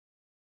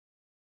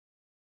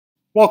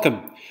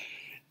Welcome.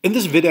 In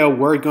this video,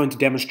 we're going to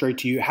demonstrate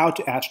to you how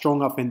to add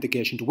strong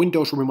authentication to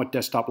Windows Remote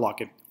Desktop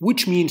Login,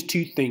 which means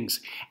two things: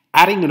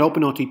 adding an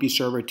OpenOTP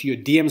server to your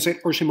DM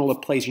set or similar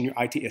place in your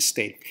IT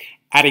estate,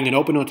 adding an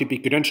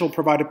OpenOTP Credential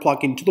provided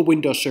plugin to the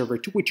Windows server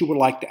to which you would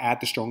like to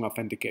add the strong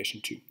authentication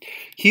to.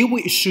 Here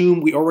we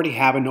assume we already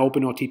have an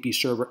OpenOTP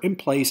server in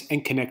place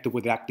and connected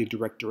with Active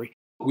Directory.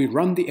 We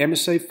run the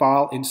MSA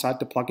file inside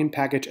the plugin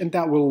package, and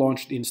that will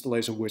launch the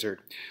installation wizard,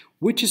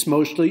 which is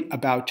mostly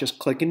about just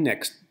clicking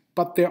next.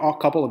 But there are a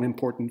couple of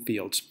important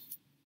fields.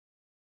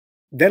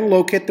 Then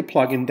locate the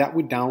plugin that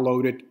we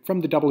downloaded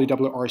from the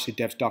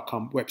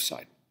www.rcdevs.com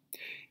website,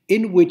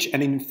 in which,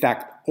 and in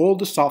fact, all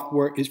the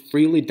software is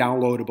freely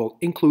downloadable,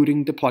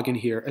 including the plugin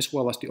here, as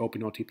well as the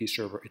OpenOTP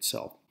server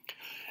itself.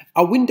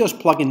 Our Windows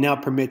plugin now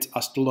permits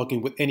us to log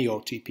in with any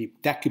OTP.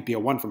 That could be a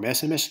one from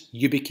SMS,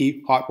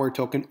 YubiKey, hardware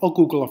token, or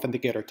Google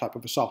Authenticator type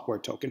of a software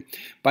token.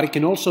 But it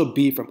can also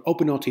be from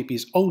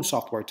OpenOTP's own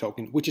software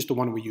token, which is the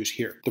one we use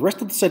here. The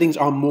rest of the settings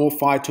are more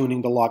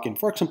fine-tuning the login,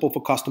 for example,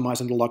 for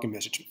customizing the login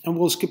message. And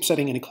we'll skip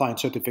setting any client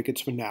certificates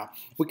for now.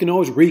 We can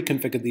always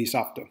reconfigure these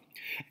after.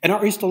 And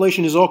our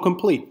installation is all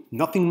complete.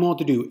 Nothing more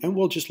to do, and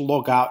we'll just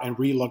log out and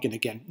re-log in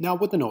again, now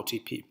with an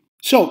OTP.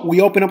 So we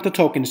open up the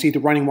token and see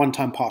the running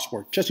one-time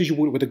password, just as you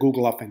would with a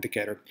Google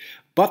Authenticator.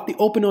 But the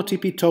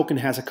OpenOTP token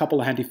has a couple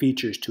of handy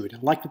features to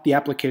it, like that the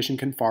application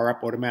can fire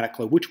up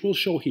automatically, which we'll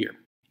show here.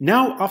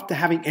 Now, after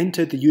having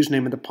entered the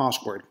username and the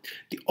password,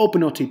 the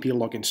OpenOTP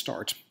login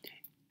starts.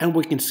 And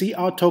we can see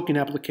our token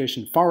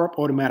application fire up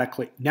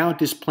automatically, now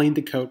displaying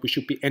the code we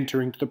should be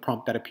entering to the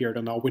prompt that appeared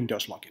on our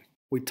Windows login.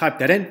 We type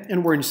that in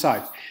and we're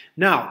inside.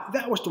 Now,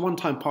 that was the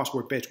one-time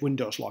password-based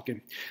Windows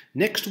login.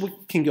 Next, we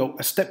can go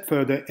a step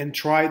further and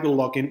try the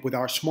login with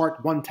our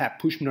smart one-tap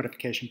push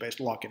notification-based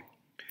login.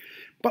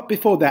 But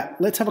before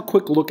that, let's have a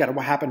quick look at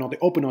what happened on the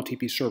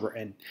OpenOTP server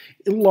end.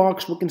 In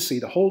logs, we can see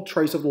the whole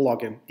trace of the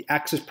login, the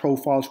access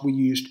profiles we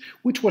used,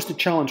 which was the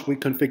challenge we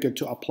configured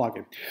to our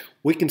plugin.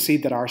 We can see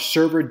that our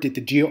server did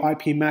the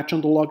geo-IP match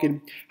on the login,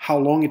 how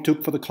long it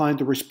took for the client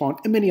to respond,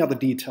 and many other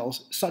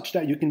details, such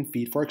that you can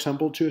feed, for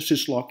example, to a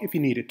syslog if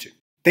you needed to.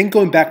 Then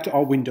going back to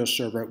our Windows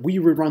server, we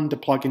rerun the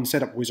plugin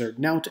setup wizard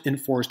now to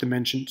enforce the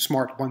mentioned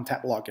smart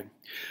one-tap login.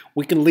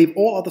 We can leave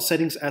all other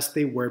settings as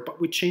they were, but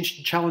we changed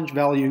the challenge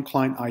value in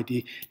client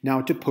ID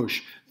now to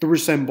push, to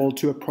resemble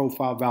to a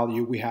profile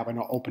value we have on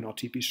our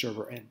OpenOTP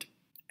server end.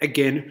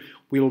 Again,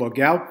 we log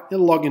out and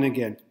log in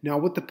again, now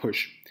with the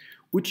push,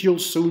 which you'll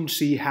soon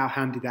see how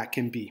handy that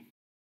can be.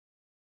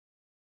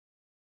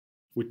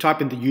 We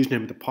type in the username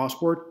and the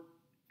password,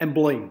 and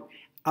bling,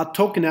 our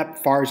token app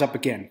fires up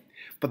again.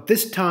 But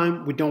this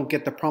time we don't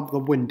get the prompt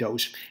of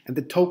Windows, and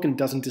the token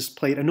doesn't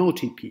display an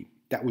OTP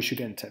that we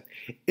should enter.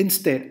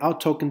 Instead, our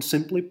token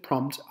simply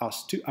prompts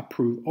us to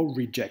approve or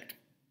reject.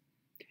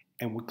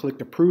 And we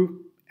click approve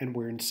and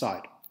we're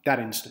inside that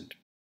instant.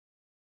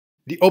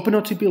 The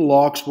OpenOTP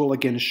logs will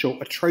again show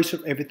a trace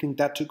of everything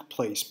that took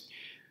place.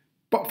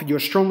 But for your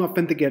strong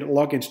authenticated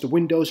logins to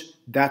Windows,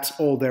 that's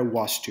all there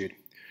was to it.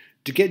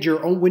 To get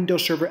your own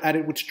Windows server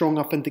added with strong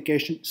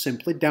authentication,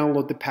 simply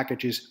download the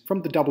packages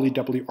from the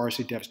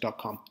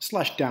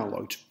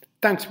www.rcdevs.com/downloads.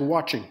 Thanks for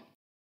watching.